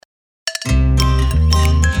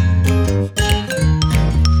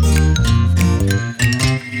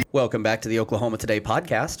Welcome back to the Oklahoma Today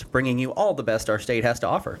podcast, bringing you all the best our state has to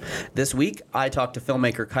offer. This week, I talked to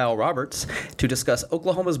filmmaker Kyle Roberts to discuss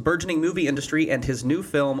Oklahoma's burgeoning movie industry and his new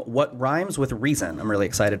film, What Rhymes with Reason. I'm really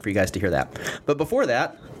excited for you guys to hear that. But before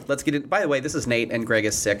that, let's get it. By the way, this is Nate, and Greg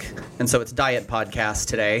is sick, and so it's diet podcast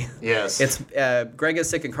today. Yes. It's Greg is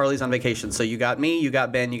sick, and Carly's on vacation. So you got me, you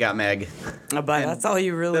got Ben, you got Meg. But that's all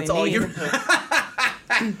you really need. All you.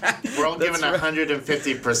 We're all given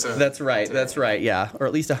 150%. That's right. Today. That's right. Yeah, or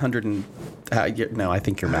at least 100 and. No, I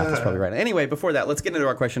think your math is probably right. Anyway, before that, let's get into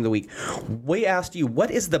our question of the week. We asked you,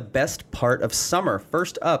 what is the best part of summer?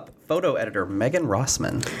 First up, photo editor Megan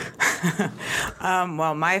Rossman.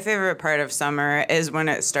 Well, my favorite part of summer is when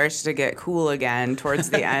it starts to get cool again towards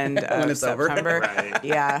the end of September. Right.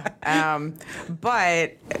 Yeah.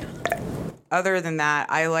 But other than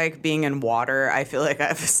that, I like being in water. I feel like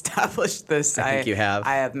I've established this. I think you have.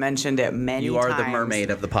 I have mentioned it many times. You are the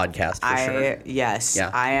mermaid of the podcast, for sure. Yes.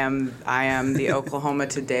 Yeah. I am the Oklahoma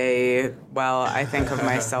Today. Well, I think of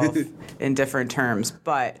myself in different terms,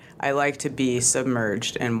 but I like to be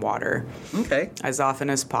submerged in water. Okay. As often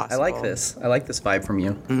as possible. I like this. I like this vibe from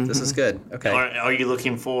you. Mm-hmm. This is good. Okay. Are you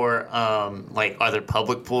looking for, are there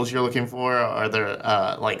public pools you're looking for? Are there,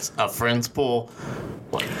 a friend's pool?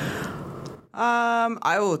 What?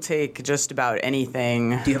 I will take just about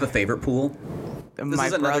anything. Do you have a favorite pool?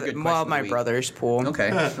 My brother's pool.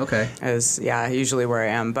 Okay. Is usually where I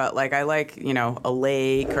am. But I like a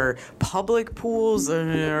lake or public pools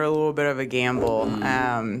are a little bit of a gamble.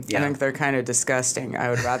 I think they're kind of disgusting. I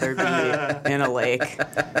would rather be in a lake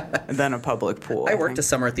than a public pool. I worked a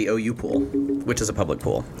summer at the OU pool, which is a public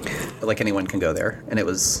pool. Like anyone can go there, and it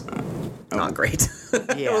was not great.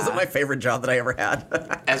 It wasn't my favorite job that I ever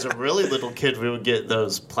had. As a really little kid, we would get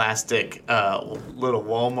those plastic little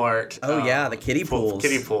Walmart. The kiddie pools.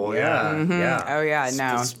 Kiddie pool, yeah. Mm-hmm. Yeah. Oh, yeah,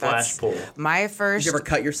 no. Splash pool. My first... Did you ever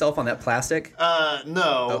cut yourself on that plastic?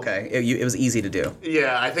 No. Okay. It was easy to do.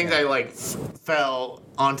 Yeah, I think I, fell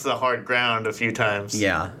onto the hard ground a few times.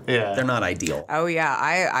 Yeah. They're not ideal. Oh, yeah.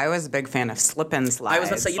 I was a big fan of slip and slide. I was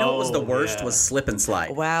going to say, what was the worst was slip and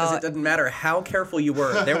slide. Well... Because it didn't matter how careful you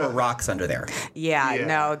were, there were rocks under there. Yeah,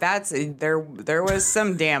 no, that's... There was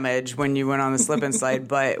some damage when you went on the slip and slide,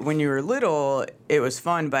 but when you were little, it was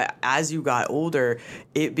fun. But as you got older,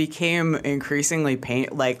 it became increasingly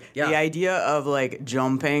the idea of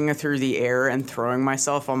jumping through the air and throwing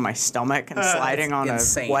myself on my stomach and sliding on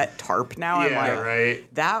insane. A wet tarp now. Right.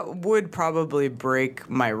 That would probably break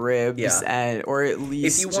my ribs, or at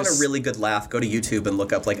least. If you want a really good laugh, go to YouTube and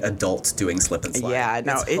look up adults doing slip and slide. Yeah,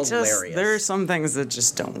 no, it's hilarious. There are some things that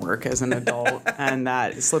just don't work as an adult, and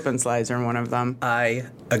that slip and slides are one of them. I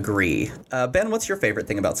agree. Ben, what's your favorite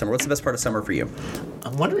thing about summer? What's the best part of summer for you?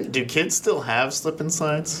 I'm wondering, do kids still have slip and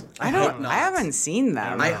slides? I haven't seen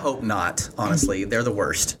them. I hope not, honestly. They're the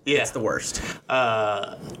worst. Yeah. It's the worst.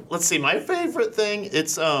 Let's see, my favorite thing,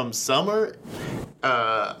 it's summer.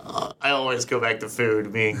 I always go back to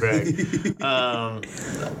food, me and Greg.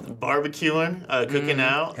 Barbecuing, cooking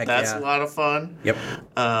out, that's a lot of fun. Yep.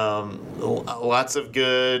 Lots of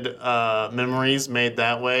good memories made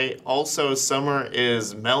that way. Also, summer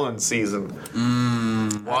is melon season.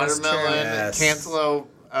 Watermelon, cantaloupe.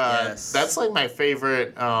 That's my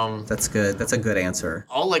favorite. That's good. That's a good answer.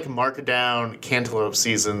 I'll mark down cantaloupe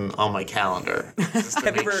season on my calendar. Just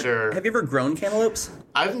to make sure. Have you ever grown cantaloupes?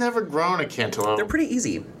 I've never grown a cantaloupe. They're pretty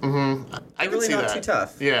easy. Mm-hmm. I can really see not that. Too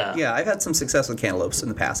tough. Yeah. Yeah, I've had some success with cantaloupes in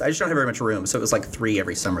the past. I just don't have very much room, so it was 3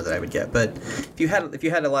 every summer that I would get. But if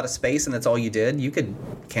you had a lot of space and that's all you did, you could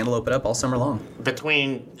cantaloupe it up all summer long.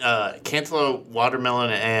 Between cantaloupe,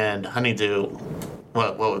 watermelon, and honeydew,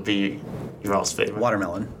 what would be your all's favorite?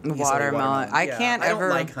 Watermelon. Watermelon. I don't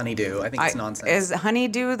like honeydew. I think it's nonsense. Is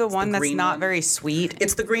honeydew the one that's not very sweet?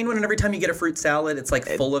 It's the green one, and every time you get a fruit salad, it's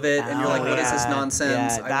full of it, and you're what is this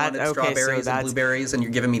nonsense? Yeah, I wanted strawberries and blueberries, and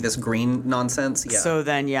you're giving me this green nonsense? Yeah. So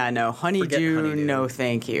then, honeydew, no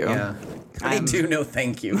thank you. Yeah. Honeydew, no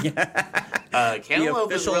thank you. Cantaloupe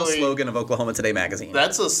the official slogan of Oklahoma Today magazine.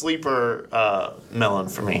 That's a sleeper melon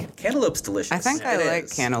for me. Cantaloupe's delicious. I think I like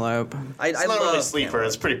cantaloupe. It's not really a sleeper. Cantaloupe.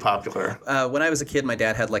 It's pretty popular. When I was a kid, my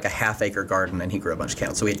dad had a half-acre garden, and he grew a bunch of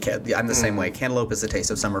cantaloupes. So we had I'm the same way. Cantaloupe is the taste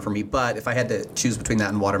of summer for me, but if I had to choose between that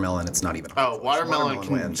and watermelon, it's not even. Watermelon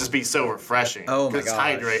can just be so refreshing. Oh my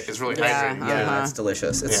gosh. It's really hydrating. Yeah, it's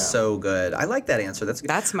delicious. It's so good. I like that answer. That's good.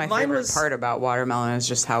 That's my favorite part about watermelon is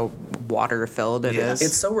just how water filled it is.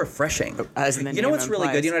 It's so refreshing. As the you know name what's really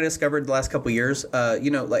implies. good? You know what I discovered the last couple of years? Do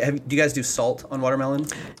you guys do salt on watermelon?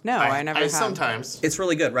 No, I never have. Sometimes. It's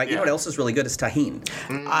really good, right? You know what else is really good? Is tahine.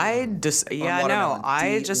 I watermelon. just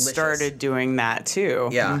Delicious. started doing that too.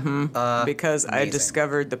 Yeah. Because I amazing.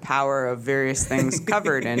 discovered the power of various things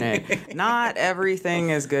covered in it. Not everything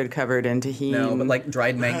is good covered in tahini. No, but like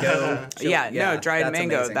dried mango. Dried that's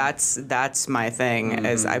mango. amazing. That's my thing.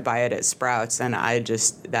 Is I buy it at Sprouts, and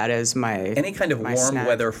that is my Any kind of my warm snack.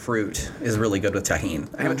 weather fruit is really good with tahine.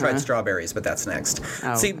 I haven't tried strawberries, but that's next.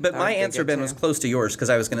 Oh, See, but that my would be answer, good Ben, too. was close to yours because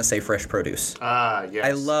I was going to say fresh produce. Yes.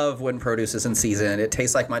 I love when produce is in season. It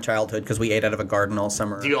tastes like my childhood because we ate out of a garden all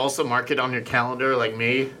summer. Do you also mark it on your calendar like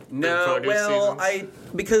me? No, The produce well, seasons?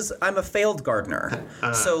 because I'm a failed gardener.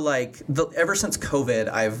 So like ever since COVID,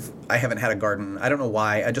 I haven't had a garden. I don't know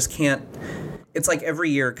why. I just can't. It's like every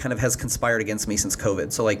year kind of has conspired against me since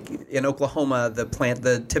COVID. So like in Oklahoma,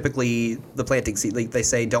 typically the planting season, like they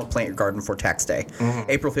say don't plant your garden for tax day.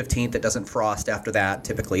 April 15th, it doesn't frost after that.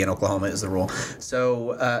 Typically in Oklahoma is the rule.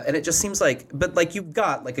 So and it just seems like, but like you've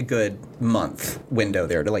got like a good month window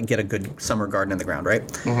there to like get a good summer garden in the ground, right?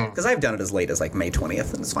 Because I've done it as late as like May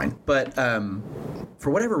 20th and it's fine. But for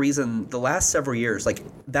whatever reason, the last several years, like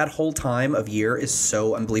that whole time of year is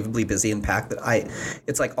so unbelievably busy and packed that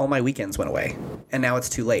it's like all my weekends went away, and now it's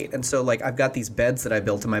too late. And so like I've got these beds that I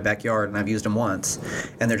built in my backyard, and I've used them once,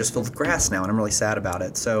 and they're just filled with grass now, and I'm really sad about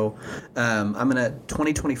it. So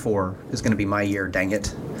 2024 is gonna be my year. Dang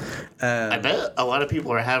it. I bet a lot of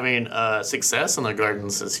people are having success in their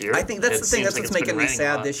gardens this year. I think that's the thing. That's what's making me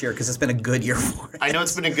sad this year because it's been a good year for it. I know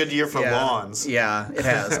it's been a good year for lawns. Yeah, it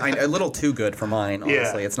has. A little too good for mine,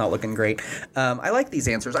 honestly. It's not looking great. I like these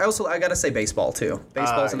answers. I got to say baseball, too.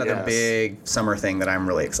 Baseball's another big summer thing that I'm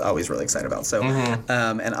always really excited about. So,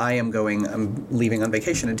 and I'm leaving on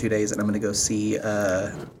vacation in 2 days, and I'm going to go see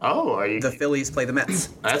the Phillies play the Mets.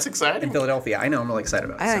 That's exciting. In Philadelphia. I know. I'm really excited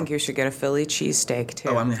about it. I think you should get a Philly cheesesteak too.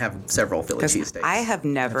 Oh, I'm going to have several Philly cheesesteaks. I have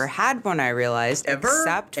never had one, I realized. Ever?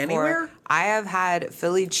 Except Anywhere? for I have had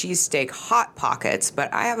Philly cheesesteak Hot Pockets,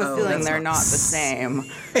 but I have a feeling they're not the same.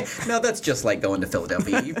 No, that's just like going to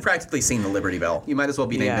Philadelphia. You've practically seen the Liberty Bell. You might as well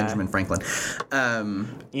be named Benjamin Franklin.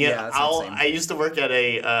 I used to work at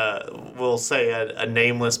a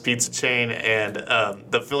nameless pizza chain, and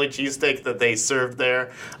the Philly cheesesteak that they served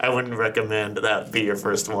there, I wouldn't recommend that be your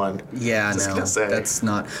first one. Yeah, Just no, gonna say. that's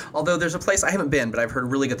not. Although there's a place I haven't been, but I've heard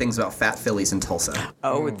really good things about Fat Phillies in Tulsa.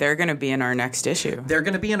 Oh, they're going to be in our next issue. They're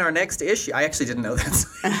going to be in our next issue. I actually didn't know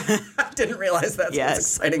that. I didn't realize that.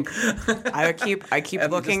 Yes. That's exciting. I keep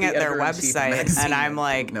looking at their website, and I'm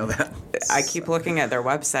like, know that. I keep looking at their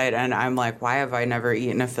website, and I'm like, why have I never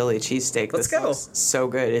eaten a Philly cheesesteak? Let's This go. looks so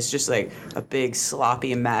good. It's just like a big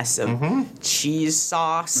sloppy mess of cheese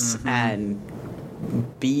sauce and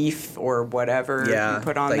beef or whatever you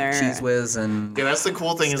put on like there. Cheese Whiz and That's the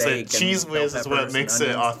cool thing is that steak and Cheese Whiz bell is what peppers makes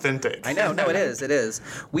and it onions. authentic. I know, no, it is.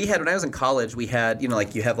 We had, when I was in college, we had,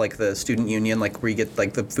 like you have like the student union, like where you get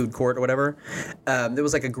like the food court or whatever. There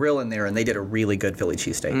was like a grill in there, and they did a really good Philly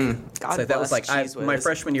cheesesteak. God So that was bless like Cheese my Whiz.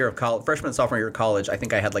 freshman and sophomore year of college. I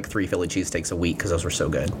think I had like 3 Philly cheesesteaks a week because those were so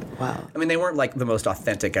good. Wow. I mean, they weren't like the most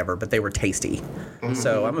authentic ever, but they were tasty.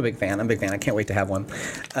 So I'm a big fan. I can't wait to have one.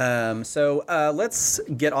 So let's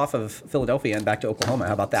get off of Philadelphia and back to Oklahoma.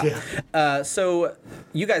 How about that? Yeah. So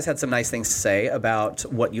you guys had some nice things to say about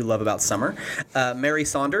what you love about summer. Mary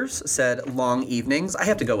Saunders said long evenings. I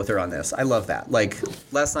have to go with her on this. I love that. Like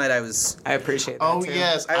last night I appreciate that Oh too.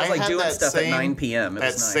 yes, I was like had doing that stuff at 9 p.m. It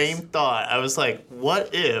That was nice. same thought. I was like, what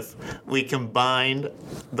if we combined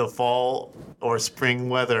the fall or spring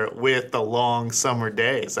weather with the long summer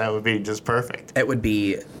days? That would be just perfect. It would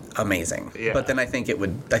be amazing. Yeah. But then I think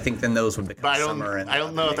then those would become But summer. I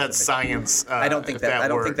don't know if that's science. I don't think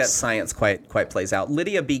that science quite plays out.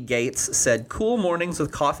 Lydia B. Gates said, "Cool mornings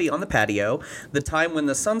with coffee on the patio. The time when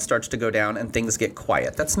the sun starts to go down and things get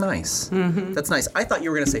quiet." That's nice. That's nice. I thought you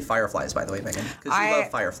were going to say fireflies, by the way, Megan, because you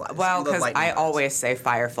love fireflies. Well, You love because lightning I rounds. always say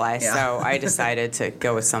fireflies, Yeah. so I decided to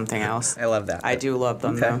go with something else. I love that. I do love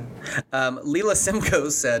them, though. Leela Simcoe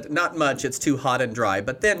said, "Not much. It's too hot and dry."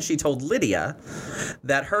 But then she told Lydia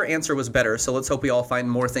that her answer was better. So let's hope we all find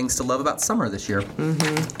more things to love about summer this year.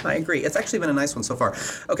 I agree. It's actually been a nice one so far.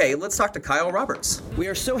 Okay, let's talk to Kyle Roberts. We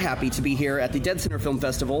are so happy to be here at the Dead Center Film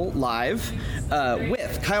Festival live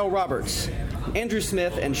with Kyle Roberts, Andrew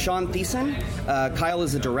Smith, and Sean Thiessen. Kyle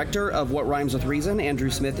is the director of What Rhymes with Reason. Andrew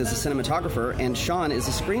Smith is a cinematographer, and Sean is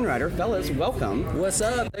a screenwriter. Fellas, welcome. What's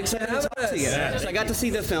up? Thanks for having us. So I got to see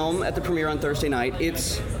the film at the premiere on Thursday night.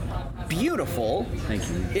 It's beautiful. Thank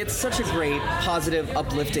you. It's such a great, positive,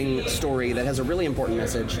 uplifting story that has a really important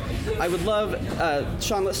message. I would love,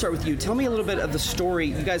 Sean, let's start with you. Tell me a little bit of the story.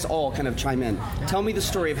 You guys all kind of chime in. Tell me the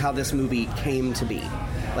story of how this movie came to be.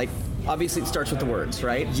 Like, obviously it starts with the words,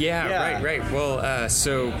 right? Yeah. Right. Well,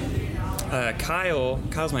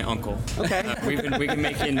 Kyle's my uncle. Okay. We've been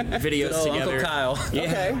making videos together. Uncle Kyle. Yeah.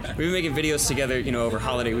 Okay. We've been making videos together, over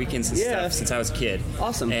holiday weekends and stuff since I was a kid.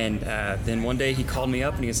 Awesome. And then one day he called me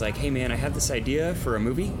up and he was like, "Hey man, I have this idea for a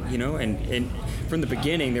movie, and from the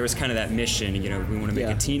beginning there was kind of that mission, we want to make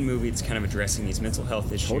a teen movie that's kind of addressing these mental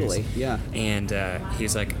health issues." Totally. Yeah. And he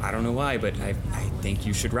was like, "I don't know why, but I think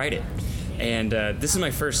you should write it." And this is my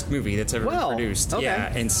first movie that's ever been produced. Okay.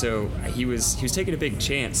 Yeah, and so he was taking a big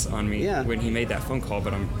chance on me when he made that phone call,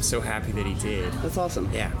 but I'm so happy that he did. That's awesome.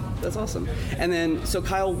 Yeah. That's awesome. And then, so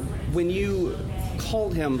Kyle, when you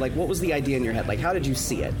called him, like, what was the idea in your head? Like, how did you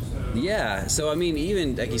see it? Yeah, so I mean,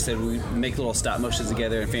 even like you said, we make little stop motions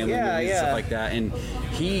together and family movies and stuff like that. And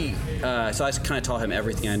he, so I kind of taught him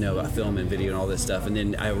everything I know about film and video and all this stuff. And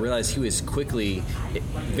then I realized he was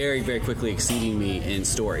very, very quickly exceeding me in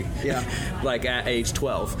story. Yeah. Like at age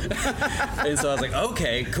 12. And so I was like,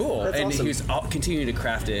 okay, cool. That's and awesome. he was continuing to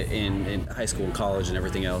craft it in high school and college and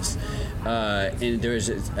everything else. And there was,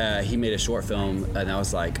 he made a short film, and I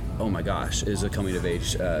was like, oh my gosh, it was a coming of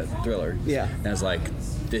age thriller. Yeah. And I was like,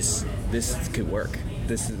 this could work.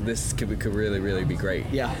 This could really, really be great.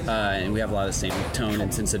 Yeah. And we have a lot of the same tone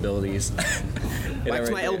and sensibilities. Back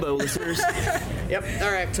to my elbow, listeners. Yep.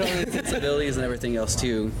 All right. Tone and sensibilities and everything else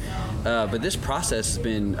too. But this process has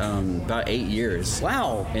been about 8 years.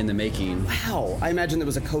 Wow. In the making. Wow. I imagine there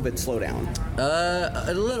was a COVID slowdown.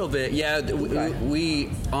 A little bit, yeah. We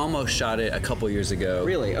almost shot it a couple years ago.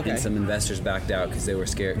 Really? Okay. And some investors backed out because they were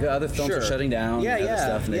scared. The other films were shutting down. Yeah, and other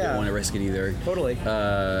stuff, and they didn't want to risk it either. Totally.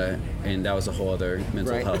 And that was a whole other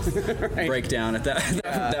mental health breakdown at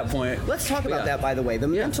that point. Let's talk about that, by the way. The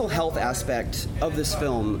mental health aspect of this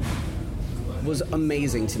film was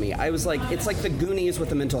amazing to me. I was like, it's like the Goonies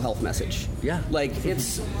with a mental health message. Yeah. Like,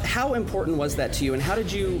 how important was that to you, and how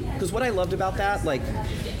did you, because what I loved about that, like,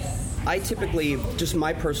 I typically, just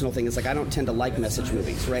my personal thing is, like, I don't tend to like message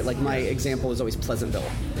movies, right? Like, my example is always Pleasantville.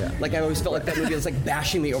 Yeah. Like, I always felt like that movie was, like,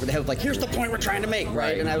 bashing me over the head with, like, here's the point we're trying to make,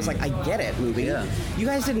 right? And I was like, I get it, movie. Yeah. You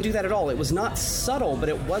guys didn't do that at all. It was not subtle, but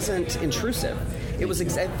it wasn't intrusive. It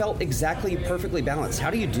felt exactly perfectly balanced. How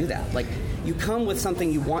do you do that? Like, you come with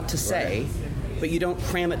something you want to say, but you don't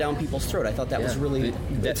cram it down people's throat. I thought that was really,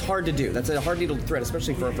 it's hard to do. That's a hard needle to thread,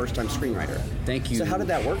 especially for a first-time screenwriter. Thank you. So how did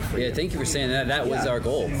that work for you? Yeah, thank you for saying that. That was our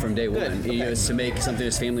goal from day one. Okay. Is to make something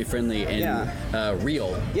that's family-friendly and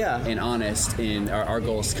real and honest. And our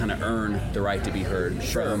goal is to kind of earn the right to be heard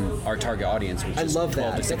from our target audience, which is 12 to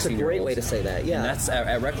 16-year-olds. That's a great way to say that, And that's,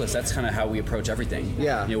 at Reckless, that's kind of how we approach everything.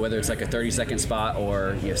 Yeah. Whether it's like a 30-second spot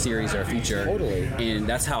or a series or a feature. Totally. And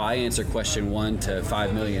that's how I answer question 1 to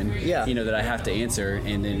 5 million, that I have to answer,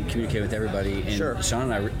 and then communicate with everybody. And Sean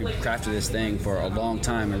and I crafted this thing for a long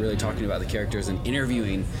time, and really talking about the characters and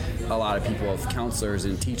interviewing a lot of people, of counselors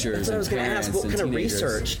and teachers and parents and teenagers. What kind of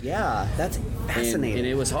research? Yeah, that's fascinating. And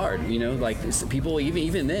it was hard, like people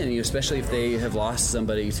even then, especially if they have lost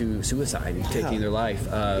somebody to suicide and taking their life.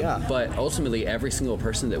 But ultimately, every single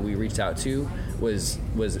person that we reached out to was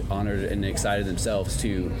honored and excited themselves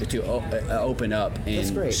to open up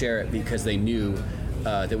and share it, because they knew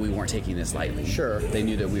that we weren't taking this lightly. Sure. They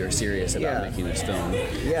knew that we were serious about making this film.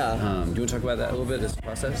 Yeah. Do you want to talk about that a little bit, this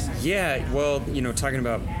process? Yeah, well, talking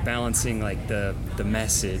about balancing, like, the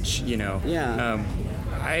message,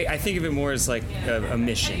 I think of it more as like a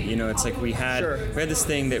mission. It's like we had this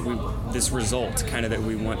thing this result kind of that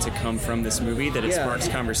we want to come from this movie, that it sparks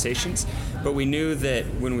conversations. But we knew that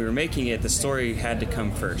when we were making it, the story had to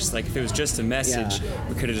come first. Like, if it was just a message,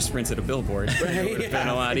 we could have just rented a billboard. It would have been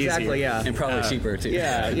a lot easier. And probably cheaper too.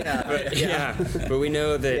 But we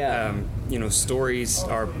know that stories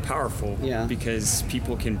are powerful because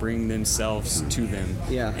people can bring themselves to them.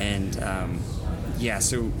 And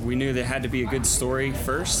so we knew there had to be a good story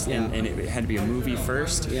first, and it had to be a movie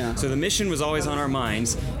first. So the mission was always on our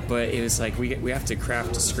minds, but it was like we have to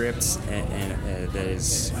craft a script and that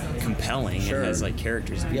is compelling and has like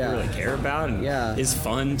characters that people really care about and is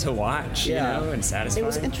fun to watch, and satisfying. It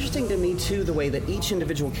was interesting to me too, the way that each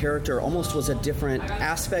individual character almost was a different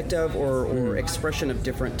aspect of or expression of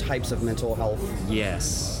different types of mental health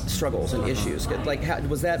struggles and issues. Like,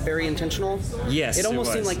 was that very intentional? Yes, it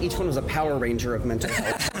almost seemed like each one was a Power Ranger of mental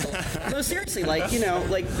health. No, seriously, like, you know,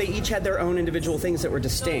 like they each had their own individual things that were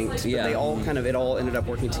distinct, but they all it all ended up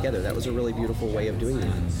working together. That was a really beautiful way of doing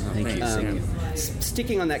that. Thank you.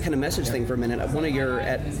 Sticking on that kind of message thing for a minute, one of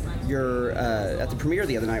at the premiere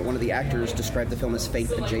the other night, one of the actors described the film as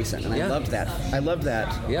faith adjacent, and I loved that. I loved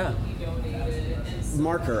that. Yeah.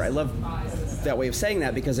 Marker. I love that way of saying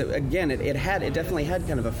that because it definitely had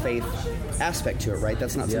kind of a faith aspect to it, right?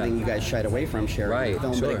 That's not something you guys shied away from sharing in the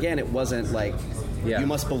film, but again, it wasn't like you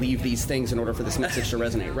must believe these things in order for this message to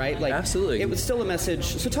resonate, right? Like, absolutely, it was still a message.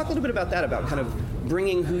 So talk a little bit about that, about kind of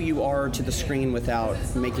bringing who you are to the screen without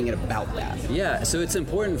making it about that. Yeah, so it's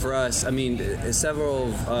important for us. I mean,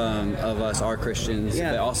 several of us are Christians,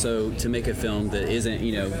 but also to make a film that isn't,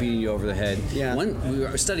 you know, beating you over the head. Yeah. We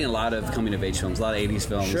were studying a lot of coming-of-age films, a lot of 80s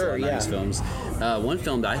films, a lot of 90s films. One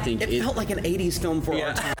film that I think... It felt like an 80s film for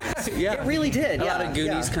our time. It really did. A lot of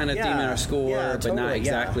Goonies kind of theme in our score, but not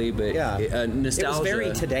exactly. But nostalgia. It was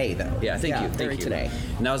very today, though. Yeah, thank you. Very today.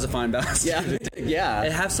 And that was a fine balance. Yeah.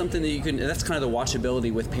 It has something that you can. That's kind of the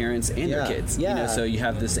watchability with parents and their kids. Yeah. You know, so you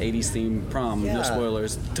have this 80s theme prom. No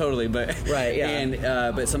spoilers, totally. But and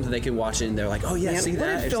but something they can watch and they're like, oh yeah, see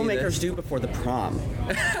that. What did filmmakers do before the prom?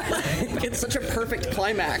 It's such a perfect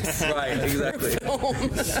climax. Right. Exactly.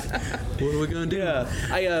 What are we gonna do? Yeah.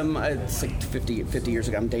 It's like 50 years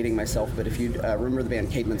ago. I'm dating myself, but if you remember the band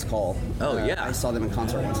Caedmon's Call. I saw them in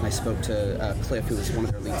concert once, and I spoke to Cliff, who was one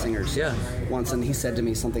of their lead singers. Once, and he said to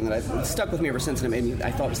me something that stuck with me ever since, and it made me. I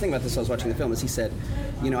was thinking about this as I was watching the film. Is he said,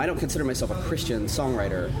 you know, I don't consider myself a Christian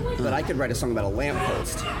songwriter, but I could write a song about a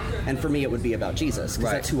lamppost, and for me it would be about Jesus,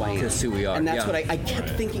 because that's who I am. That's who we are. And that's what I kept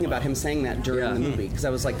thinking about him saying that during the movie, because I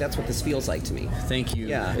was like, that's what this feels like to me. Thank you.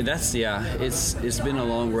 Yeah. It's been a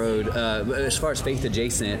long road. As far as faith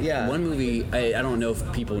adjacent, one movie I don't know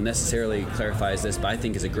if people necessarily clarifies this, but I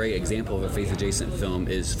think is a great example of a faith adjacent film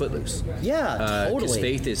is Footloose. Yeah, totally. Because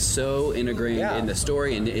faith is so integrated in the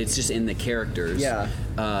story, and it's just in the characters.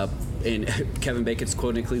 And Kevin Bacon's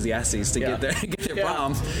quoting Ecclesiastes to get their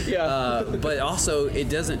prom. But also, it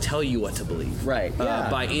doesn't tell you what to believe. Right.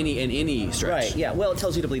 By any stretch. Right. Yeah. Well, it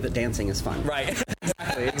tells you to believe that dancing is fun. Right.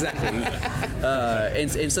 Exactly.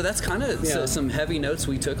 And so that's kind of some heavy notes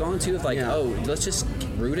we took on too, of like, let's just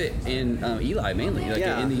root it in Eli mainly, like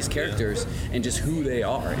in these characters and just who they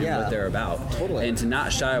are and what they're about. Totally. And to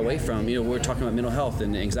not shy away from, you know, we're talking about mental health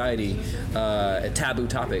and anxiety, taboo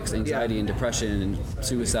topics, anxiety and depression and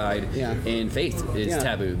suicide. And faith is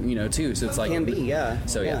taboo, you know, too. So it's like can be,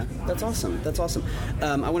 So that's awesome.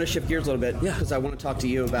 I want to shift gears a little bit because I want to talk to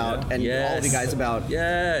you about and all of you guys about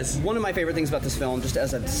one of my favorite things about this film, just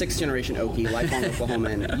as a sixth generation Okie, lifelong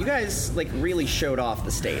Oklahoman. You guys like really showed off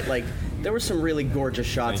the state. Like there were some really gorgeous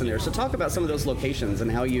shots in there. So talk about some of those locations and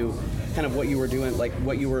how you kind of what you were doing, like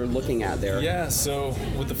what you were looking at there. Yeah. So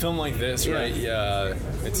with a film like this, right?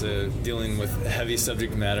 It's dealing with heavy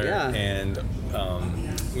subject matter and.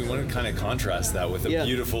 We wanted to kind of contrast that with a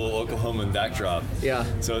beautiful Oklahoman backdrop.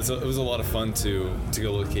 So it was a lot of fun to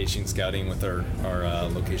go location scouting with our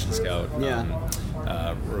location scout.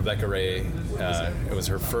 Rebecca Ray. It was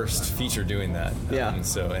her first feature doing that.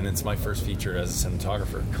 And it's my first feature as a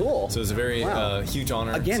cinematographer. Cool. So it was a very huge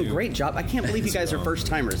honor. Again, great job. I can't believe you guys are first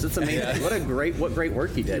timers. It's amazing. What great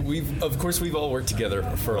work you did. We've all worked together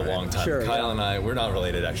for a long time. Sure, Kyle and I, we're not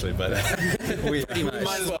related actually, but we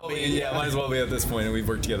might as well be. Might as well be at this point, and we've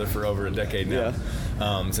worked together for over a decade now.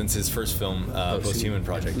 Since his first film, Posthuman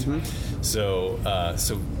Project. Mm-hmm.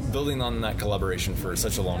 So building on that collaboration for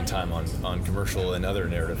such a long time on commercial and other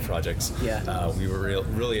narrative projects, we were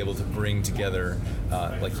really able to bring together,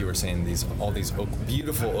 like you were saying, all these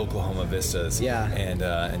beautiful Oklahoma vistas,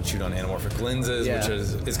 and shoot on anamorphic lenses,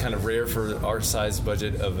 which is kind of rare for our size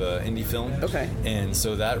budget of indie film. Okay, and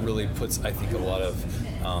so that really puts, I think, a lot of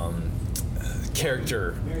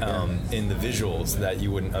character in the visuals that you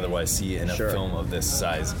wouldn't otherwise see in a film of this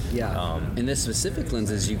size. In the specific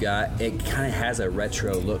lenses you got, it kind of has a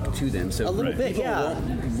retro look to them. So a little bit,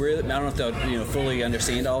 won't really, I don't know if they'll fully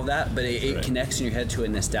understand all of that, but it connects in your head to a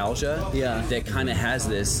nostalgia that kind of has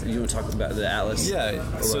this. You want to talk about the Atlas?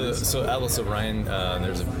 So Atlas Orion,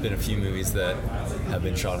 there's been a few movies that have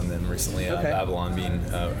been shot on them recently. Babylon being.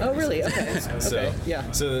 Really? Okay.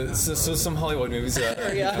 So some Hollywood movies.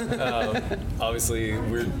 Obviously,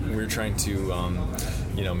 we're trying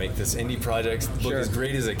to make this indie project look as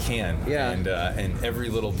great as it can. And every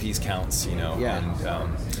little piece counts.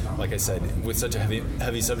 And like I said, with such a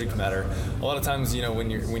heavy subject matter, a lot of times when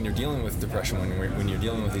you're dealing with depression, when you're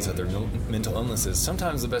dealing with these other mental illnesses,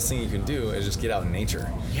 sometimes the best thing you can do is just get out in nature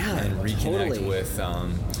and reconnect with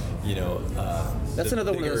That's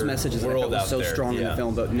another one of those messages that I felt was so strong in the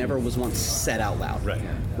film, but never was once said out loud.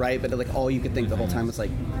 Right. But like all you could think the whole time was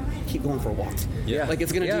like, keep going for a walk. Like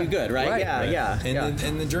it's gonna do you good, right?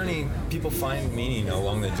 And the journey, people find meaning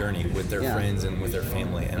along the journey with their friends and with their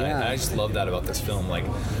family, and I just love that about this film. Like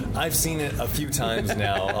I've seen it a few times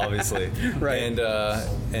now, obviously.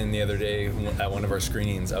 And the other day at one of our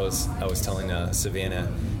screenings, I was telling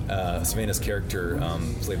Savannah's character,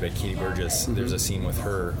 played by Katie Burgess. There's a scene with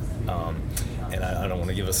her. And I don't want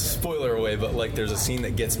to give a spoiler away, but like there's a scene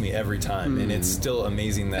that gets me every time, and it's still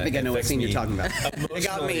amazing that I think I know what scene you're talking about. It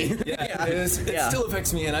got me. It still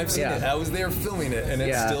affects me, and I've seen it. I was there filming it, and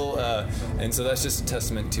it's still. And so that's just a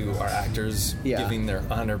testament to our actors giving their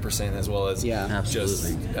 100%, as well as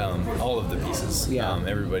just all of the pieces.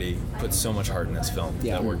 Everybody put so much heart in this film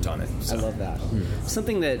that worked on it. So. I love that.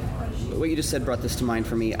 Something that what you just said brought this to mind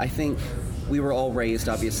for me. I think we were all raised.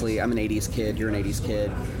 Obviously, I'm an '80s kid. You're an '80s kid.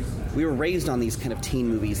 We were raised on these kind of teen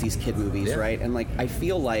movies, these kid movies, right? And like I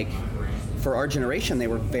feel like for our generation, they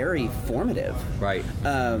were very formative, right?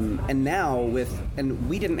 And now and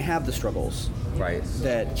we didn't have the struggles, right,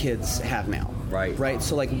 that kids have now, right.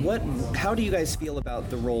 So like, how do you guys feel about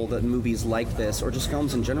the role that movies like this, or just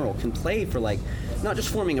films in general, can play for like not just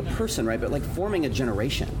forming a person, right, but like forming a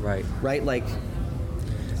generation, right? Like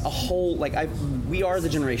a whole we are the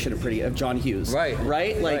generation of John Hughes,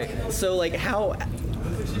 right? Like so like how.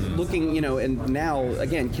 Looking, and now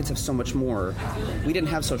again, kids have so much more. We didn't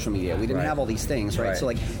have social media. We didn't have all these things, right? So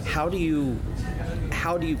like, how do you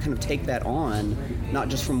kind of take that on, not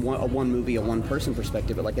just from one movie, a one person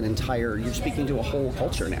perspective, but like an entire? You're speaking to a whole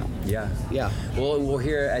culture now. Yeah. Well, we're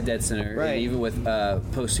here at Dead Center, and even with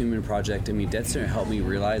Post-Human Project. I mean, Dead Center helped me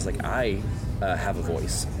realize like I have a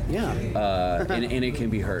voice. And it can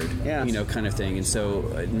be heard, kind of thing. And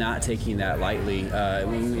so not taking that lightly.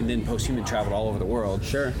 And then Post-Human traveled all over the world.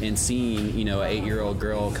 And seeing, an 8-year-old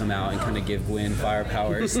girl come out and kind of give Gwen fire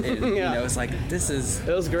powers. And, it's like, it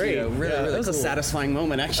was great. Really, really that was cool. a satisfying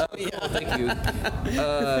moment, actually. Cool, thank you.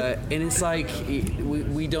 And it's like,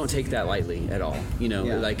 we don't take that lightly at all.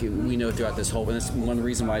 Like we know throughout this whole, and that's one of the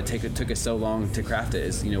reasons why it took us so long to craft it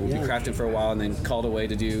is, we'll be crafting for a while and then called away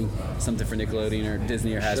to do something for Nickelodeon or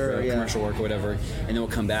Disney or Hasbro, commercial work or whatever, and then we'll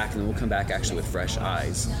come back actually with fresh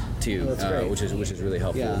eyes too, which is really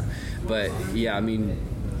helpful. But I mean,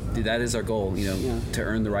 that is our goal, to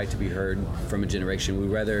earn the right to be heard from a generation. We'd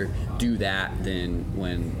rather do that than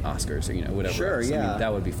win Oscars or whatever else. I mean,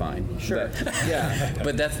 that would be fine.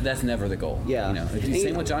 But that's never the goal.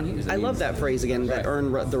 Same with John Hughes. I love that phrase again, that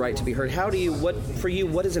earn the right to be heard.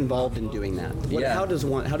 What is involved in doing that? How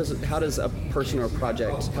does a person or a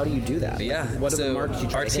project, how do you do that? What are the marks you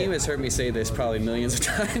try our to team hit? has heard me say this probably millions of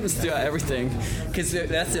times throughout everything, because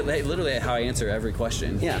that's literally how I answer every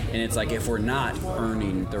question. And it's like, if we're not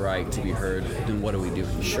earning the right to be heard, then what are we doing?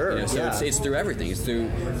 It's through everything. It's through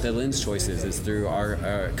the lens choices. It's through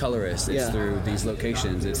our colorists. It's through these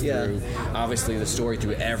locations. It's through obviously the story,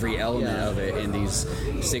 through every element of it, and these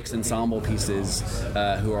 6 ensemble pieces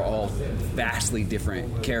who are all vastly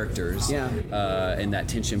different characters, and that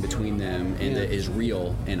tension between them, and that is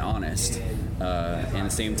real and honest. And at the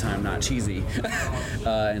same time not cheesy.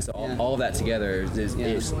 And so all of that together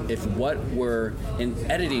is if what we're in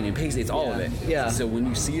editing and pasting, it's all of it. So when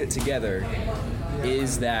you see it together,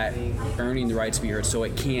 is that earning the right to be heard, so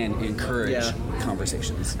it can encourage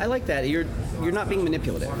conversations. I like that. You're not being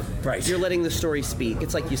manipulative. Right. You're letting the story speak.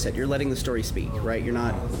 It's like you said, you're letting the story speak, right? You're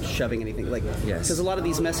not shoving anything. Because a lot of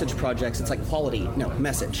these message projects, it's like quality, no,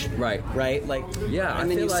 message. Right? Like,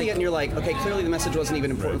 and then you see it and you're like, okay, clearly the message wasn't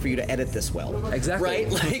even important for you to edit this well. Exactly.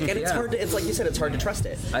 Right? And it's hard to, it's like you said, it's hard to trust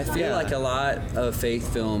it. I feel like a lot of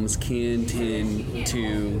faith films can tend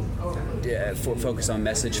to focus on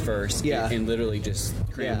message first and literally just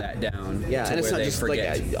cram that down to and it's where not they just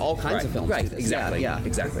forget. like all kinds of films do this.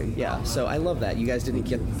 Exactly. Yeah, so I love that. You guys didn't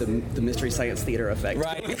get the Mystery Science Theater effect.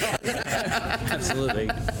 Right. Absolutely.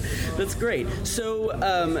 That's great. So,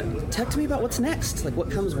 talk to me about what's next. Like,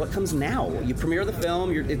 what comes now? You premiere the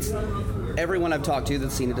film. It's everyone I've talked to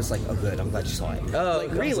that's seen it is like, oh, good. I'm glad you saw it. Oh,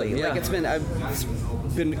 like, really? Yeah. Like, it's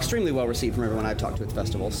been extremely well received from everyone I've talked to at the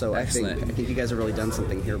festival. So I think you guys have really done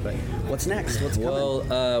something here. But what's next? What's coming?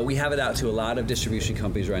 Well, we have it out to a lot of distribution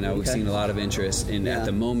companies right now. We've seen a lot of interest, and at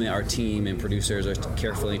the moment, our team and producers are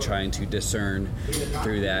carefully trying to discern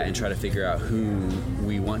through that and try to figure out who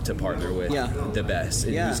we want to partner with the best,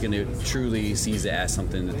 and who's going to truly seize it as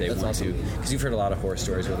something that they want to. Because you've heard a lot of horror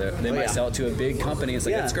stories where they might sell it to a big company. It's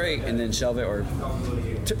like, that's great, and then shelve it or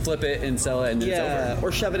flip it and sell it, and then it's over.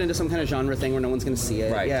 Or shove it into some kind of genre thing where no one's going to see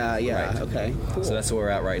it. Right. Yeah. Right. Okay. Cool. So that's where we're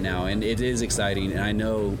at right now, and it is exciting. And I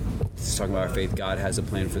know It's talking about our faith. God has a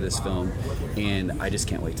plan for this film, and I just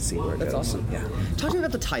can't wait to see where it goes. That's awesome. Yeah. Talk to me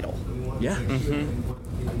about the title. Yeah.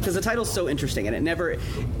 Because the title's so interesting, and it never,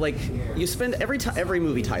 like, you spend every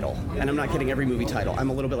movie title, and I'm not kidding, every movie title.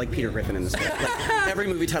 I'm a little bit like Peter Griffin in this film. Like, every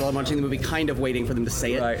movie title, I'm watching the movie kind of waiting for them to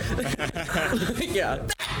say it. Right. Yeah.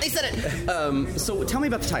 They said it! So tell me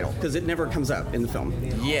about the title, because it never comes up in the film.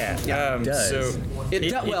 Yeah. it does. So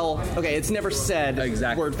it's never said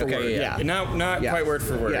exactly. word for word. Yeah. Not quite word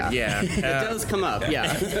for word. Yeah. It does come up,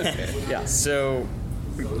 yeah. Yeah. So,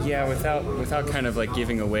 yeah, without kind of like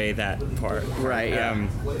giving away that part. Right, yeah.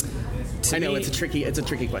 I know, it's a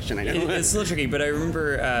tricky question, I know. It's a little tricky, but I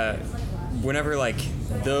remember whenever like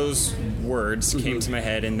those words came to my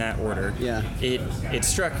head in that order, it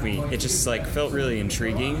struck me. It just like felt really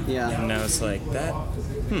intriguing. Yeah. And I was like, that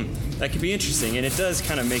could be interesting. And it does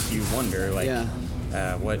kind of make you wonder, like,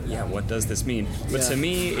 what does this mean? But to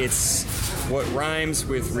me, it's what rhymes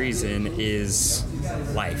with reason is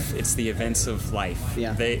life. It's the events of life.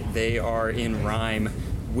 Yeah. They are in rhyme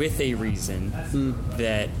with a reason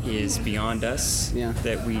that is beyond us,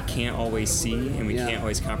 that we can't always see and we can't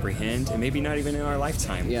always comprehend, and maybe not even in our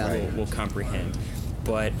lifetime we'll comprehend.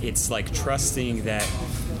 But it's like trusting that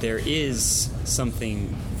there is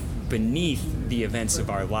something beneath the events of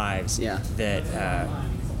our lives that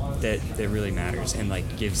really matters and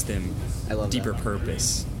like gives them deeper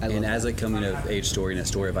purpose. And as a coming of age story and a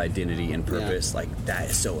story of identity and purpose, like that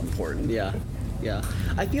is so important. Yeah. Yeah.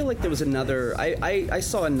 I feel like there was another, I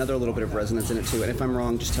saw another little bit of resonance in it too, and if I'm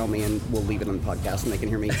wrong, just tell me and we'll leave it on the podcast and they can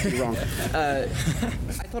hear me be wrong. I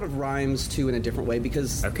thought of rhymes too in a different way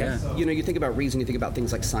because, you think about reason, you think about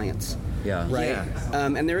things like science. Yeah. Right? Yeah.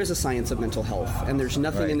 And there is a science of mental health, and there's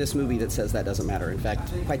nothing in this movie that says that doesn't matter. In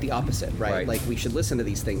fact, quite the opposite, right? Like, we should listen to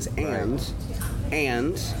these things,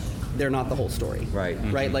 and they're not the whole story. Right.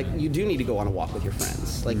 Mm-hmm. Right? Like, you do need to go on a walk with your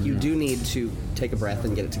friends. Like, you do need to take a breath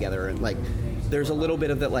and get it together, and, like, there's a little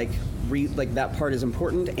bit of that, like that part is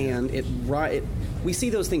important, and we see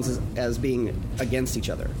those things as being against each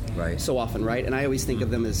other so often, right? And I always think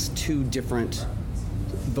of them as two different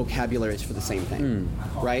vocabularies for the same thing,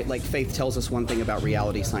 right? Like, faith tells us one thing about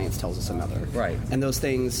reality, science tells us another. Right. And those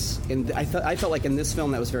things, I felt like in this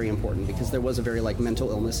film that was very important because there was a very, like,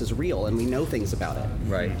 mental illness is real, and we know things about it.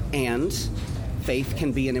 Right. And faith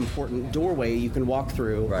can be an important doorway you can walk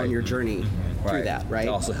through on your journey through that, right? It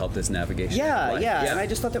also helped this navigation. Yeah, and I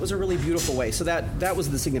just thought that was a really beautiful way. So that was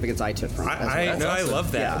the significance I took from it. I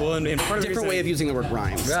love that. Yeah. Well, and part of the different way of using the word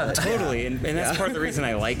rhymes. Yeah, totally, and that's part of the reason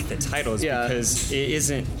I like the title is because it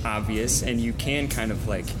isn't obvious, and you can kind of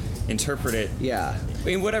like interpret it. Yeah.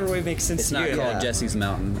 In whatever way makes sense to you. It's not called Jesse's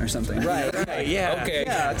Mountain or something. Right. Yeah. Okay.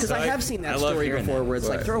 Yeah, because So I have seen that story before where it's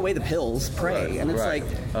like, throw away the pills, pray. And it's like,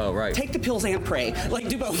 take the pills and pray. Like,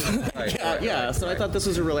 do both. So I thought this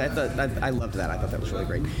was I loved that. I thought that was really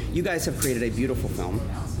great. You guys have created a beautiful film.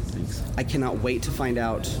 Thanks. I cannot wait to find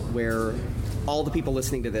out where all the people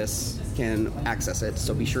listening to this can access it,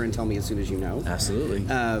 so be sure and tell me as soon as you know. Absolutely.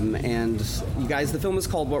 And you guys, the film is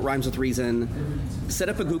called What Rhymes with Reason. Set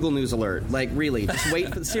up a Google News alert. Like, really, just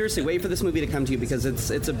wait for this movie to come to you because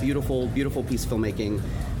it's a beautiful, beautiful piece of filmmaking.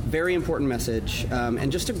 Very important message,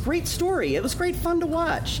 and just a great story. It was great fun to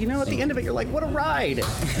watch. At the end of it, you're like, what a ride! It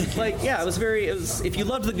was. If you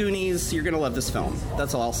loved the Goonies, you're gonna love this film.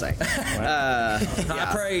 That's all I'll say. High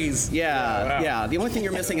praise. Yeah. The only thing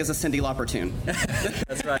you're missing is a Cyndi Lauper tune.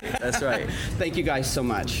 That's right. Thank you guys so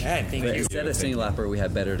much. Thank you. Instead of Cyndi Lauper, we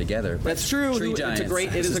have Better Together. That's true. Tree Giants.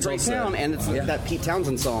 It is a great town, and it's that Pete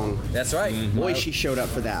Townsend song. That's right. Boy, she showed up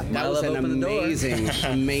for that. That was an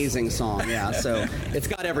amazing song. Yeah. So it's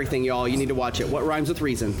got everything, y'all. You need to watch it. What Rhymes with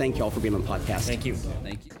Reason. Thank y'all for being on the podcast. Thank you.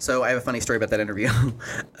 So I have a funny story about that interview.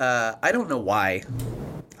 I don't know why.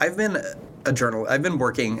 I've been a journalist. I've been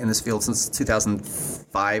working in this field since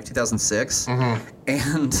 2005, 2006,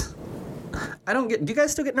 and I don't get. Do you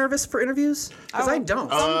guys still get nervous for interviews? Because I don't.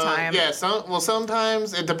 Sometimes.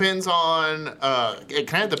 Sometimes it depends on. It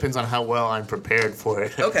kind of depends on how well I'm prepared for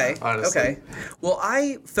it. Okay. Honestly. Okay. Well,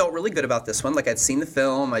 I felt really good about this one. Like, I'd seen the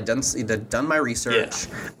film. I'd done my research.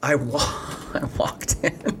 Yeah. I walked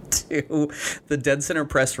into the Dead Center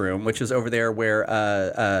press room, which is over there where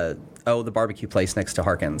the barbecue place next to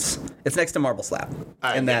Harkins. It's next to Marble Slab.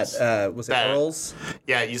 And yes. that was it Earl's?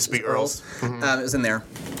 Yeah, it used to be Earl's. It was in there.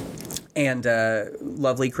 And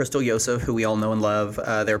lovely Crystal Yosef, who we all know and love,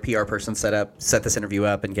 their PR person set this interview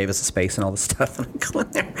up and gave us a space and all this stuff. And I go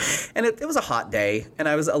in there, and it was a hot day, and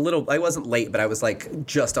I wasn't late, but I was like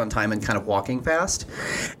just on time and kind of walking fast.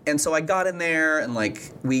 And so I got in there, and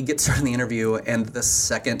like we get started the interview, and the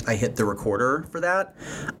second I hit the recorder for that,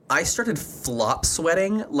 I started flop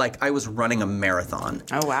sweating like I was running a marathon.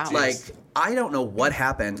 Oh wow! Like I don't know what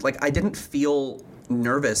happened. Like I didn't feel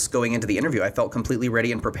nervous going into the interview. I felt completely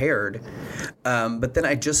ready and prepared. But then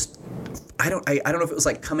I don't know if it was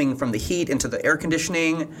like coming from the heat into the air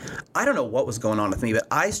conditioning. I don't know what was going on with me, but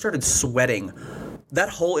I started sweating. That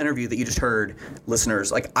whole interview that you just heard,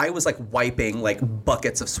 listeners, like I was like wiping like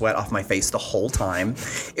buckets of sweat off my face the whole time.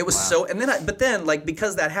 It was so, and then like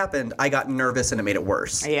because that happened, I got nervous and it made it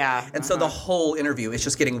worse. Yeah. And so the whole interview is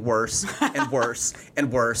just getting worse and worse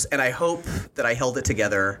and worse. And I hope that I held it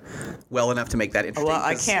together well enough to make that interesting. Well,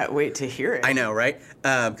 I can't wait to hear it. I know, right?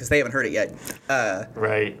 Because they haven't heard it yet.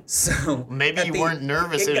 Right. So maybe you weren't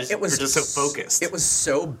nervous. It was just so focused. It was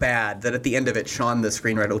so bad that at the end of it, Sean, the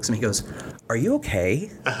screenwriter, looks at me and goes, "Are you okay?"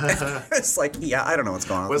 It's like, yeah, I don't know what's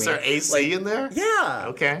going on. Was there AC in there? Yeah.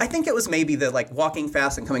 Okay. I think it was maybe the like walking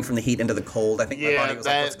fast and coming from the heat into the cold. I think my body was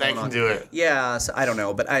like, what's going on? That can do it. Yeah, so I don't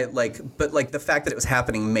know, but the fact that it was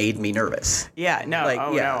happening made me nervous. Yeah, no,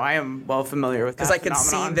 no, I am well familiar with that because I could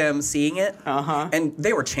see them seeing it, and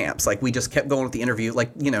they were champs. Like we just kept going with the interview,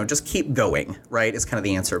 like just keep going, right? Is kind of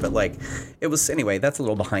the answer. But like it was anyway. That's a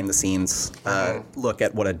little behind the scenes look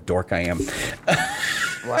at what a dork I am.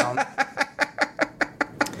 Wow.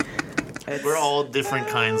 We're all different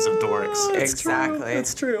kinds of dorks. Exactly.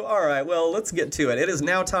 It's true. All right. Well, let's get to it. It is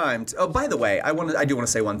now time. Oh, by the way, I do want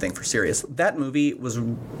to say one thing for serious. That movie was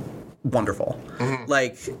wonderful. Mm-hmm.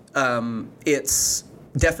 Like, it's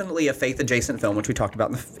definitely a faith adjacent film, which we talked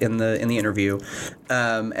about in the interview.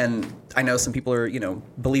 And I know some people are,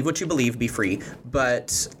 believe what you believe, be free.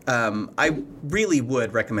 But I really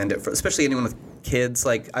would recommend it for, especially anyone with kids.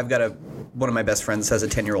 Like I've got one of my best friends has a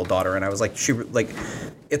 10-year-old daughter, and I was like,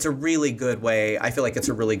 it's a really good way. I feel like it's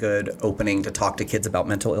a really good opening to talk to kids about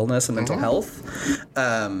mental illness and mental health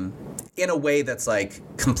in a way that's like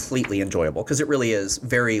completely enjoyable, because it really is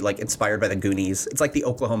very like inspired by the Goonies. It's like the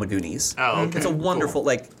Oklahoma Goonies. Oh, okay. It's a wonderful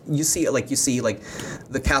you see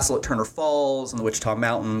the castle at Turner Falls and the Wichita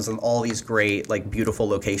Mountains and all these great like beautiful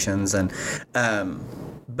locations, and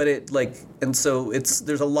but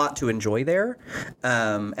there's a lot to enjoy there,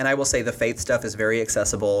 and I will say the faith stuff is very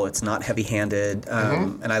accessible. It's not heavy-handed,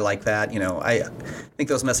 and I like that. I think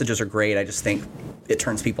those messages are great. I just think it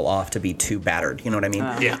turns people off to be too battered. You know what I mean?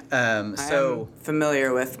 Yeah. I'm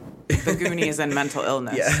familiar with the Goonies and mental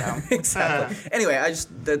illness. Yeah, so. Exactly. Anyway, I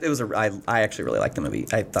actually really liked the movie.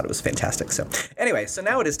 I thought it was fantastic. So anyway,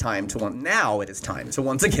 now it is time to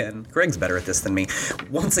once again, Greg's better at this than me,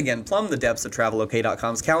 once again plumb the depths of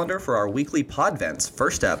TravelOK.com's calendar for our weekly Podvents.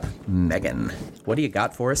 First up, Megan. What do you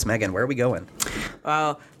got for us, Megan? Where are we going?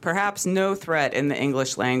 Well, perhaps no threat in the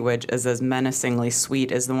English language is as menacingly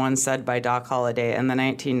sweet as the one said by Doc Holliday in the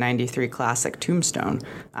 1993 classic Tombstone.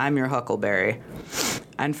 I'm your Huckleberry.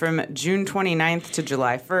 And from June 29th to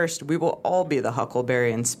July 1st, we will all be the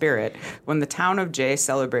Huckleberry in spirit when the town of Jay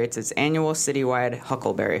celebrates its annual citywide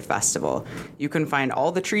Huckleberry Festival. You can find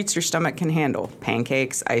all the treats your stomach can handle: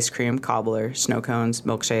 pancakes, ice cream, cobbler, snow cones,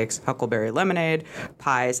 milkshakes, huckleberry lemonade,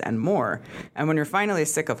 pies, and more. And when you're finally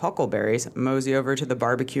sick of huckleberries, mosey over to the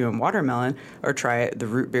barbecue and watermelon, or try the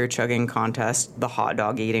root beer chugging contest, the hot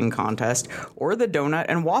dog eating contest, or the donut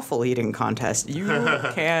and waffle eating contest. You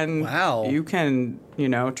can... Wow. You can...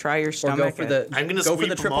 try your stomach. Or go for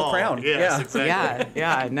the Triple Crown. Yes, exactly.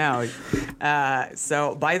 Yeah, no.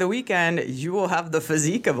 So by the weekend, you will have the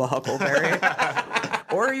physique of a huckleberry.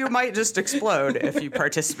 Or you might just explode if you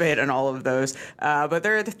participate in all of those. But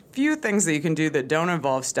there are a few things that you can do that don't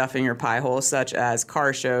involve stuffing your pie hole, such as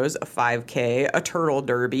car shows, a 5K, a turtle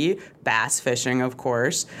derby, bass fishing, of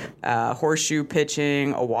course, horseshoe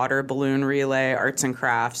pitching, a water balloon relay, arts and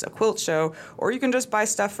crafts, a quilt show, or you can just buy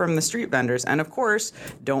stuff from the street vendors. And of course,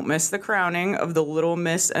 don't miss the crowning of the Little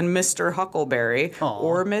Miss and Mr. Huckleberry. Aww.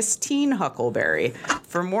 Or Miss Teen Huckleberry.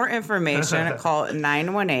 For more information, call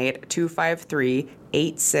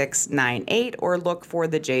 918-253-8698 or look for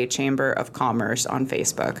the J Chamber of Commerce on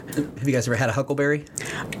Facebook. Have you guys ever had a huckleberry?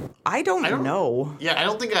 I don't know. Yeah, I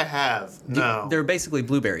don't think I have. No. They're basically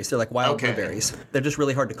blueberries. They're like wild blueberries. They're just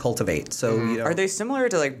really hard to cultivate. So Are they similar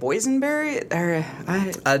to like boysenberry?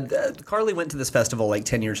 Carly went to this festival like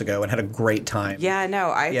 10 years ago and had a great time. Yeah,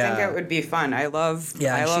 no, I think it would be fun. I love.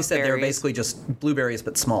 Yeah, I love she said berries. they're basically just blueberries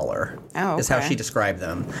but smaller. Oh, is how okay. she described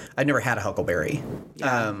them. I've never had a huckleberry.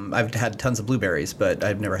 Yeah. I've had tons of blueberries, but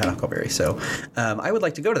I've never had a huckleberry. So I would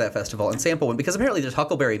like to go to that festival and sample one because apparently there's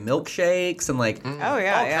huckleberry milkshakes and like all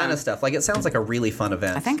kind of stuff. Like it sounds like a really fun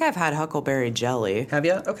event. I think I've had huckleberry jelly. Have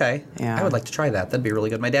you? Okay. Yeah. I would like to try that. That'd be really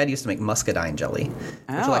good. My dad used to make muscadine jelly, which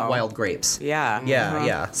are like wild grapes. Yeah.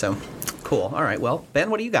 Yeah. So cool. All right. Well, Ben,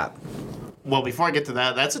 what do you got? Well, before I get to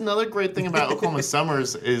that, that's another great thing about Oklahoma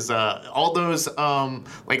Summers is all those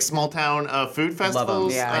like small town food festivals.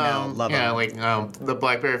 Love 'em. Yeah, I know. Love 'em. Yeah, like the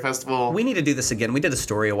Blackberry Festival. We need to do this again. We did a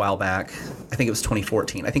story a while back. I think it was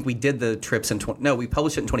 2014. I think we did the trips in we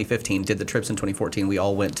published it in 2015. Did the trips in 2014. We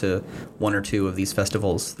all went to one or two of these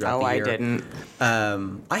festivals throughout the year. I didn't.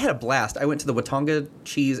 I had a blast. I went to the Watonga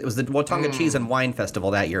Cheese. It was the Watonga Cheese and Wine Festival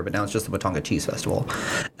that year, but now it's just the Watonga Cheese Festival.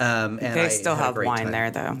 And they still have wine there,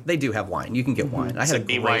 though. They do have wine. You can get wine. I had a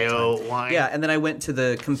great BYO time. wine. Yeah, and then I went to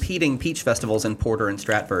the competing peach festivals in Porter and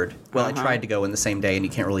Stratford. Well, I tried to go in the same day, and you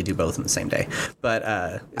can't really do both in the same day. But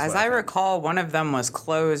as I recall, one of them was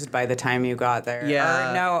closed by the time you got there.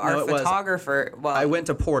 Yeah, our photographer. Well, I went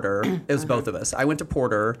to Porter. It was both of us. I went to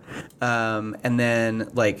Porter, and then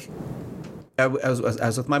like. I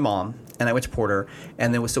was with my mom, and I went to Porter,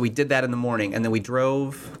 and then so we did that in the morning, and then we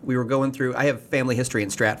drove. We were going through. I have family history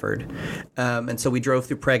in Stratford, and so we drove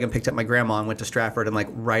through Prague and picked up my grandma and went to Stratford, and like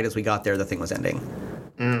right as we got there, the thing was ending.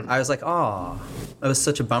 I was like, oh, it was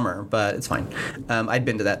such a bummer, but it's fine. I'd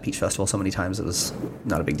been to that peach festival so many times, it was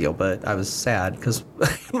not a big deal, but I was sad because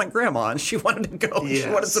my grandma, and she wanted to go. Yes. She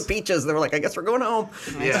wanted some peaches. They were like, I guess we're going home.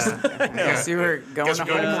 Yeah. So you were going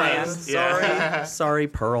home. Yeah. Sorry,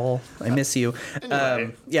 Pearl. I miss you.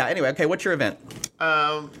 Anyway, okay, what's your event?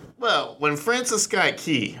 Well, when Francis Scott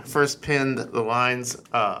Key first penned the lines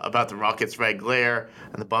about the rocket's red glare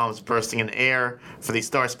and the bombs bursting in air for the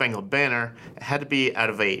Star-Spangled Banner, it had to be out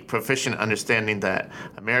of a proficient understanding that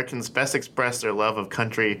Americans best express their love of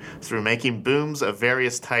country through making booms of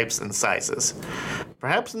various types and sizes.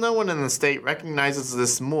 Perhaps no one in the state recognizes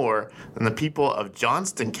this more than the people of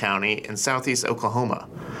Johnston County in southeast Oklahoma.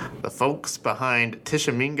 The folks behind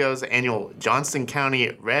Tishomingo's annual Johnston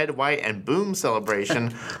County Red, White, and Boom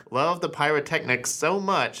celebration love the pyrotechnics so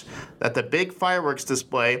much that the big fireworks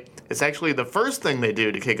display is actually the first thing they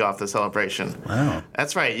do to kick off the celebration. Wow.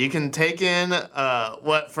 That's right. You can take in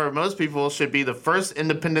what for most people should be the first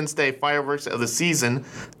Independence Day fireworks of the season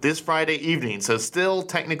this Friday evening, so still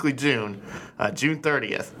technically June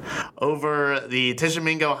 30th, over the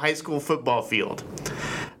Tishomingo High School football field.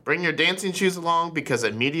 Bring your dancing shoes along because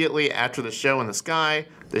immediately after the show in the sky,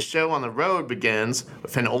 the show on the road begins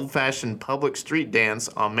with an old-fashioned public street dance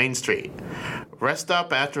on Main Street. Rest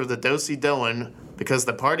up after the do-si-doing because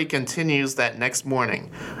the party continues that next morning.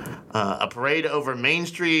 A parade over Main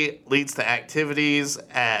Street leads to activities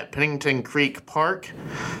at Pennington Creek Park.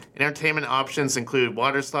 Entertainment options include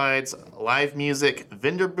water slides, live music,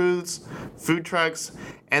 vendor booths, food trucks,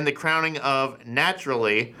 and the crowning of,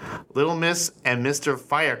 naturally, Little Miss and Mr.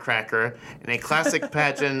 Firecracker in a classic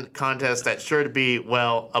pageant contest that's sure to be,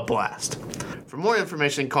 well, a blast. For more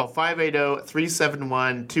information, call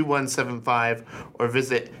 580-371-2175 or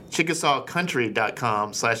visit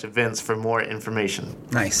chickasawcountry.com/events for more information.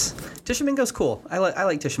 Nice. Tishomingo's cool. I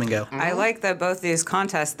like Tishomingo. I like that both these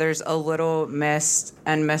contests, there's a Little Miss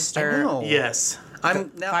and Mr. I know. Yes.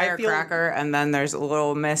 Firecracker, and then there's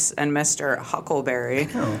Little Miss and Mr. Huckleberry.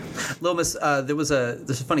 Oh. Little Miss, there's a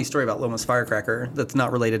funny story about Little Miss Firecracker that's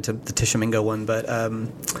not related to the Tishomingo one, but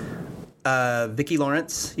Vicki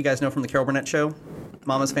Lawrence, you guys know from the Carol Burnett show,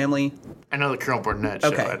 Mama's Family. I know the Carol Burnett show.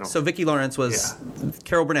 Okay, so Vicki Lawrence was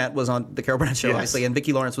Carol Burnett was on the Carol Burnett show, obviously, and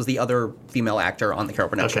Vicki Lawrence was the other female actor on the Carol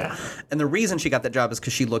Burnett show. And the reason she got that job is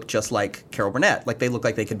because she looked just like Carol Burnett, like they looked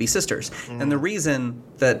like they could be sisters. And the reason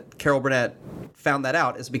that Carol Burnett found that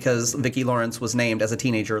out is because Vicki Lawrence was named as a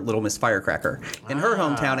teenager Little Miss Firecracker in her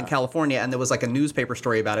hometown in California, and there was like a newspaper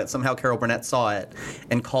story about it. Somehow Carol Burnett saw it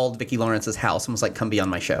and called Vicki Lawrence's house and was like, "Come be on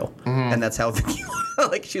my show." And that's how Vicki,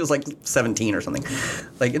 like she was like 17 or something.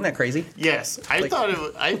 Like, isn't that crazy? Yes, I always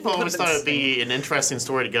thought it'd be an interesting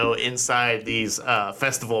story to go inside these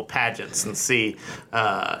festival pageants and see,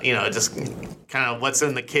 just kind of what's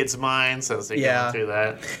in the kids' minds as they're going through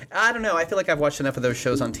that. I don't know. I feel like I've watched enough of those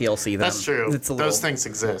shows on TLC. That's true. It's a little. Those things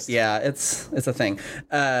exist. Yeah, it's a thing.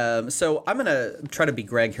 So I'm gonna try to be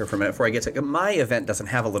Greg here for a minute before I get to my event. Doesn't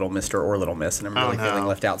have a little Mr. or little Miss, and I'm really feeling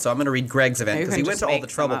left out. So I'm gonna read Greg's event because he went to all the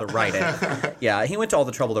trouble to write it. Yeah, he went to all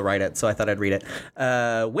the trouble to write it, so I thought I'd read it.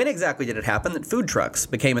 When exactly did it happen that food trucks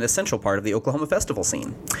became an essential part of the Oklahoma festival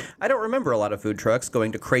scene? I don't remember a lot of food trucks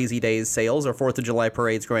going to Crazy Days sales or 4th of July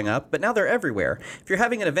parades growing up, but now they're everywhere. If you're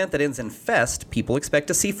having an event that ends in fest, people expect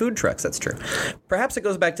to see food trucks. That's true. Perhaps it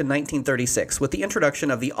goes back to 1936 with the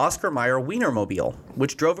introduction of the Oscar Mayer Wienermobile,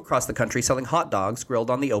 which drove across the country selling hot dogs grilled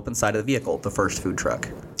on the open side of the vehicle, the first food truck.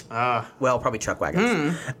 Well, probably chuck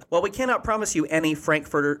wagons. Well, we cannot promise you any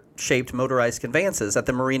Frankfurter-shaped motorized conveyances at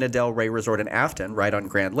the Marina Del Rey Resort in Afton, right on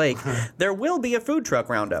Grand Lake. There will be a food truck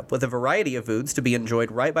roundup with a variety of foods to be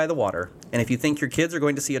enjoyed right by the water. And if you think your kids are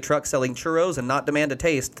going to see a truck selling churros and not demand a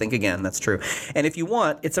taste, think again. That's true. And if you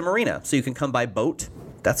want, it's a marina, so you can come by boat.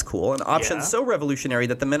 That's cool. An option so revolutionary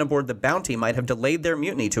that the men aboard the Bounty might have delayed their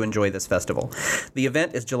mutiny to enjoy this festival. The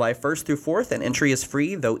event is July 1st through 4th, and entry is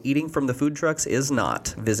free, though eating from the food trucks is not.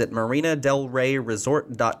 Visit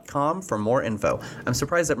marinadelreyresort.com for more info. I'm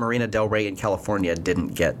surprised that Marina Del Rey in California didn't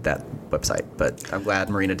get that website, but I'm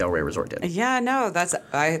glad Marina Del Rey Resort did. Yeah, no, that's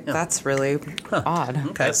really odd.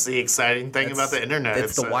 Okay. That's the exciting thing about the internet.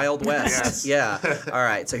 It's the Wild West. Yeah. All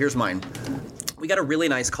right, so here's mine. We got a really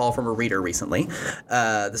nice call from a reader recently.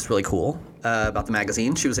 This is really cool about the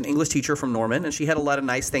magazine. She was an English teacher from Norman, and she had a lot of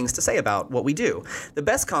nice things to say about what we do. The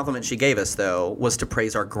best compliment she gave us, though, was to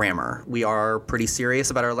praise our grammar. We are pretty serious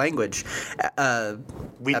about our language.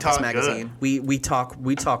 We at talk this magazine. good. We talk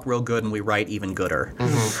real good, and we write even gooder.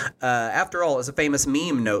 After all, as a famous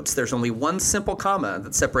meme notes, there's only one simple comma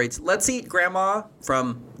that separates "Let's eat grandma"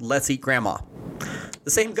 from "Let's eat grandma." The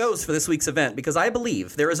same goes for this week's event, because I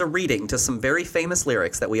believe there is a reading to some very famous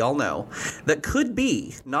lyrics that we all know that could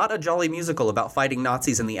be not a jolly musical about fighting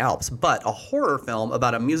Nazis in the Alps, but a horror film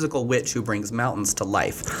about a musical witch who brings mountains to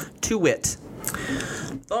life. To wit,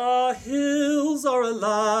 the hills are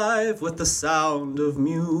alive with the sound of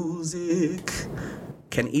music,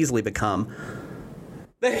 can easily become,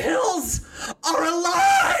 the hills are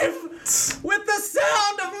alive with the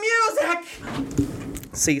sound of music.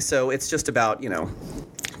 See, so it's just about,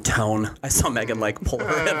 tone. I saw Megan pull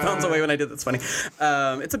her headphones away when I did. That's funny.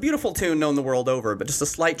 It's a beautiful tune known the world over, but just a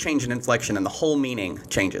slight change in inflection and the whole meaning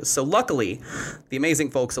changes. So luckily, the amazing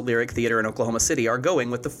folks at Lyric Theater in Oklahoma City are going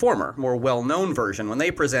with the former, more well-known version when they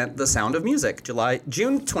present The Sound of Music,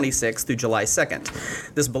 June 26th through July 2nd.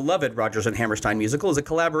 This beloved Rodgers and Hammerstein musical is a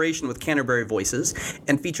collaboration with Canterbury Voices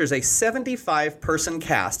and features a 75-person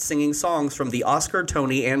cast singing songs from the Oscar,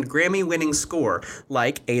 Tony, and Grammy-winning score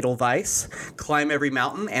like Edelweiss, Climb Every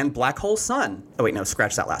Mountain, and Black Hole Sun. Oh, wait, no,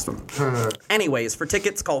 scratch that last one. Anyways, for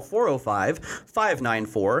tickets, call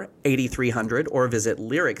 405-594-8300 or visit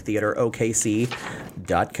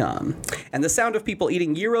lyrictheaterokc.com. And the sound of people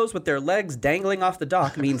eating gyros with their legs dangling off the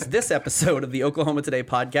dock means this episode of the Oklahoma Today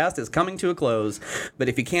podcast is coming to a close. But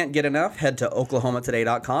if you can't get enough, head to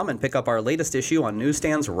oklahomatoday.com and pick up our latest issue on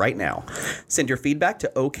newsstands right now. Send your feedback to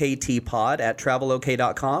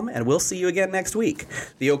oktpod@travelok.com, and we'll see you again next week.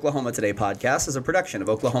 The Oklahoma Today podcast is a production of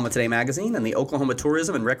Oklahoma Today Magazine and the Oklahoma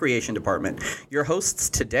Tourism and Recreation Department. Your hosts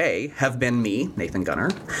today have been me, Nathan Gunner,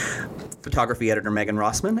 photography editor Megan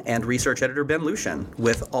Rossman, and research editor Ben Lucian,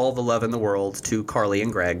 with all the love in the world to Carly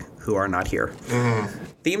and Greg, who are not here.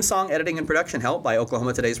 Theme song editing and production help by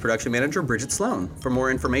Oklahoma Today's production manager, Bridget Sloan. For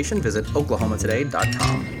more information, visit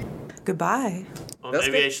oklahomatoday.com. Goodbye. Well,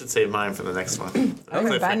 maybe I should save mine for the next one.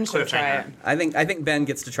 Ben should try it. I think Ben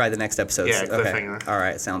gets to try the next episode. Yeah, cliffhanger. Okay. All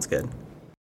right, sounds good.